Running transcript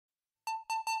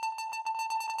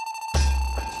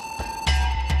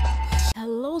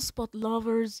sport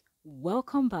lovers,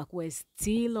 welcome back. We're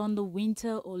still on the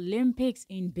Winter Olympics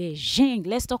in Beijing.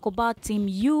 Let's talk about Team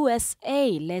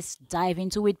USA. Let's dive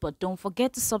into it, but don't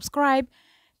forget to subscribe.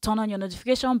 Turn on your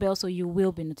notification bell so you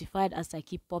will be notified as I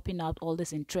keep popping out all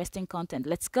this interesting content.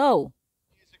 Let's go.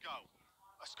 Years ago,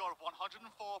 a score of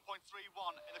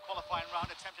 104.31 in the qualifying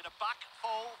round, attempted a back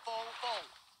fall.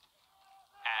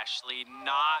 Ashley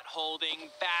not holding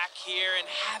back here and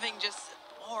having just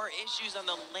more issues on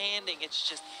the landing. It's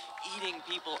just eating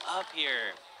people up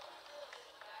here.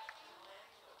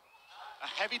 A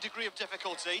heavy degree of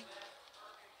difficulty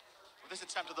with this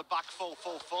attempt at the back fall of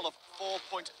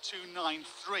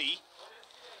 4.293.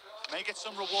 May get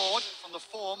some reward from the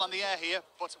form and the air here,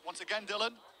 but once again,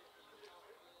 Dylan,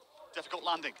 difficult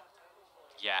landing.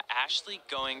 Yeah, Ashley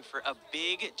going for a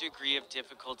big degree of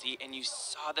difficulty, and you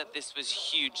saw that this was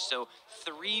huge. So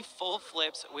 3 full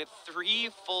flips with 3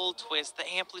 full twists.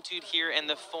 The amplitude here and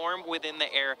the form within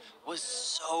the air was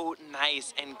so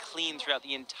nice and clean throughout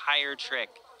the entire trick.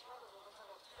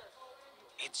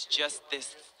 It's just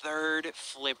this 3rd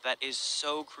flip that is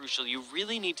so crucial. You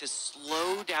really need to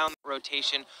slow down the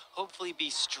rotation, hopefully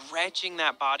be stretching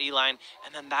that body line,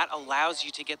 and then that allows you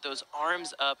to get those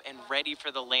arms up and ready for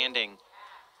the landing.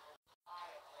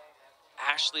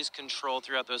 Ashley's control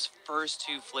throughout those first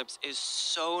 2 flips is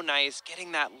so nice,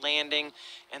 getting that landing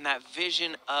and that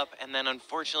vision up, and then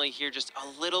unfortunately here just a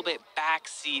little bit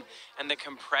backseat, and the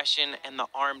compression and the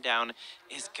arm down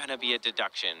is gonna be a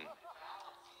deduction.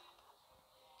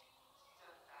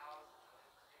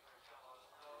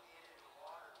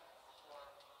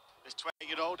 This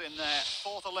 20-year-old in their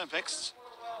 4th Olympics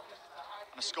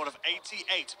and a score of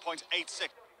 88.86.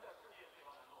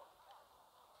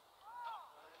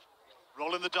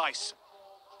 Rolling the dice.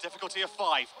 Difficulty of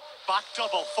 5. Back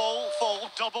double, fall,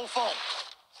 double fall.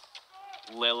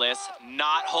 Lillis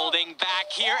not holding back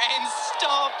here and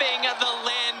stomping the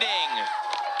landing.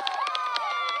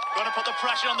 Going to put the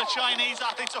pressure on the Chinese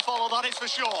athlete to follow, that is for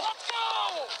sure.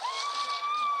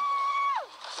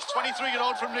 The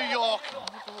 23-year-old from New York,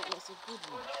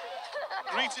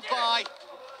 greeted by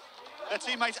their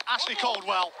teammate Ashley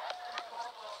Caldwell.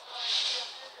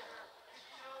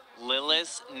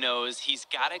 Lillis knows he's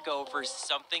got to go for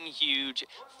something huge.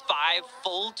 5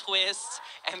 full twists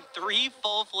and 3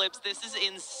 full flips. This is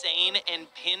insane,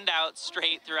 and pinned out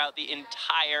straight throughout the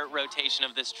entire rotation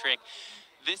of this trick.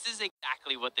 This is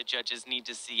exactly what the judges need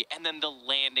to see. And then the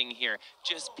landing here,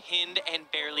 just pinned and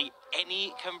barely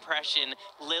any compression.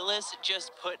 Lillis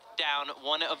just put down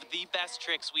one of the best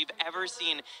tricks we've ever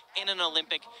seen in an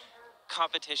Olympic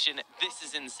competition. This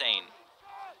is insane.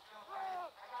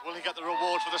 Will he get the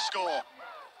reward for the score?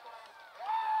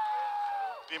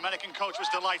 The American coach was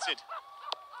delighted.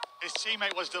 His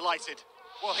teammate was delighted.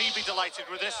 Will he be delighted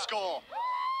with this score?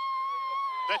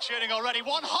 They're cheering already.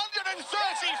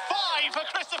 135 for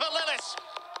Christopher Lillis.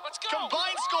 Let's go.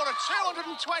 Combined score of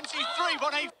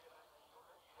 223.8.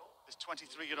 This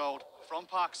 23-year-old from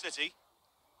Park City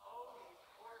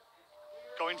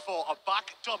going for a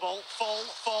back double, fall.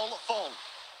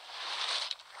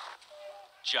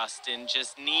 Justin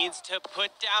just needs to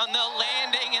put down the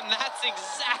landing, and that's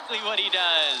exactly what he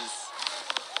does.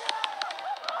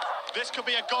 This could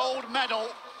be a gold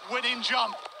medal winning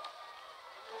jump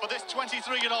for this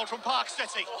 23-year-old from Park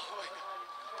City.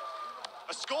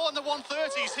 A score in the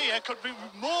 130s here could be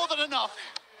more than enough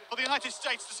for the United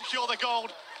States to secure the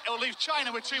gold. It will leave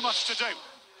China with too much to do.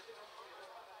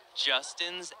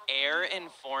 Justin's air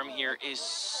and form here is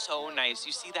so nice.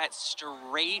 You see that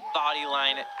straight body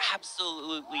line,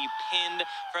 absolutely pinned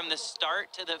from the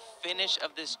start to the finish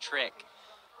of this trick.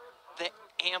 The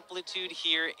amplitude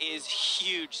here is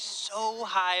huge, so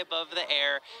high above the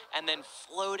air, and then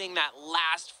floating that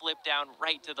last flip down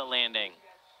right to the landing.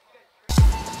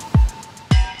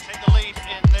 Take the lead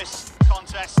in this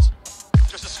contest.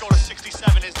 Just a score of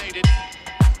 67 is needed.